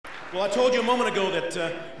Well, I told you a moment ago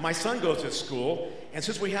that my son goes to school, and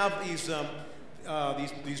since we have these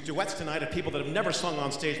duets tonight of people that have never sung on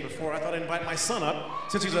stage before, I thought I'd invite my son up,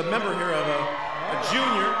 since he's a member here of a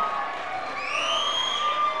junior.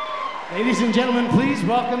 Ladies and gentlemen, please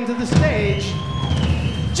welcome to the stage,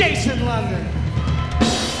 Jason London.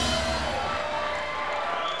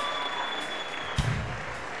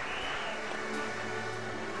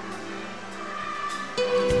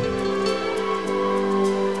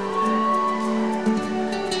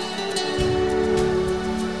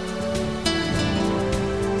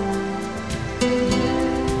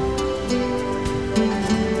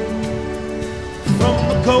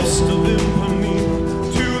 Coast of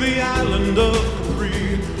Ipanema to the island of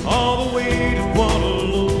Capri, all the way to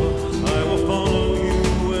Guadalupe, I will follow you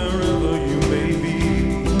wherever you may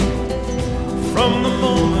be. From the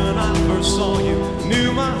moment I first saw you,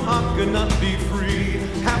 knew my heart could not be free.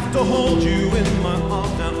 Have to hold you in my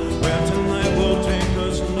arms now, where tonight will take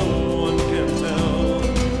us, no one can tell.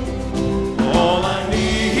 All I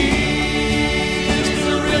need is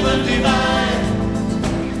the rhythm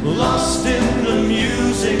divine, lost in the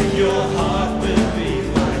music, your heart will be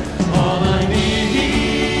mine. All I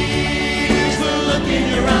need is the look in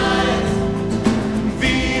your eyes.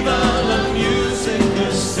 Viva la music,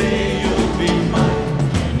 say you'll be mine.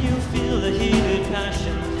 Can you feel the heated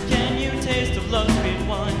passion? Can you taste of love's sweet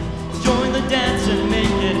wine? Join the dance and make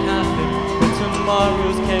it happen. Put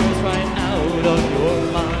tomorrow's cares right out of your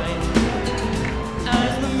mind.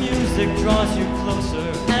 As the music draws you closer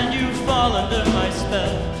and you fall under my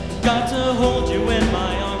spell, got to hold you in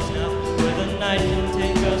my arms now, where the night can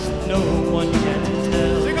take us, no one can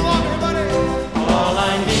tell. Sing along, everybody! All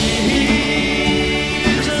I need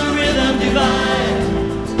is a rhythm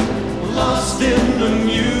divine, lost in the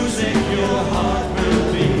music, your heart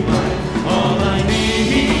will be mine. All I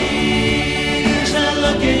need is that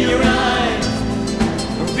look in your eyes,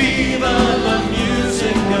 viva la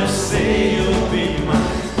music, I say you'll be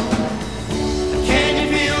mine. Can you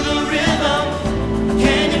feel the rhythm?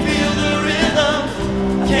 Can you feel the rhythm?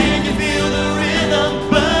 Can you feel the rhythm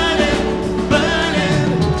burning, burning?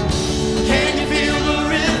 Can you feel the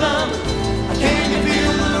rhythm? Can you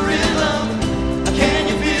feel the rhythm? Can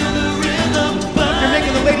you feel the rhythm burning? You're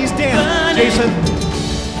making the ladies dance, Jason.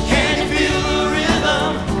 Can you feel the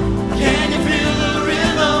rhythm? Can you feel the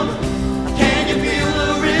rhythm? Can you feel the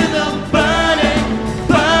rhythm burning,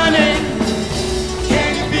 burning?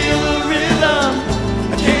 Can you feel the rhythm?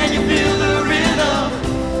 Can you feel the rhythm?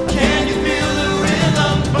 Can you feel the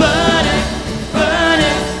rhythm burning,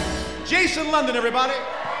 burning? Jason London, everybody.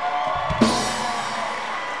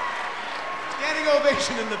 Standing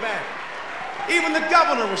ovation in the back. Even the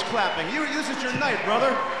governor was clapping. This is your night,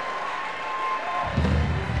 brother.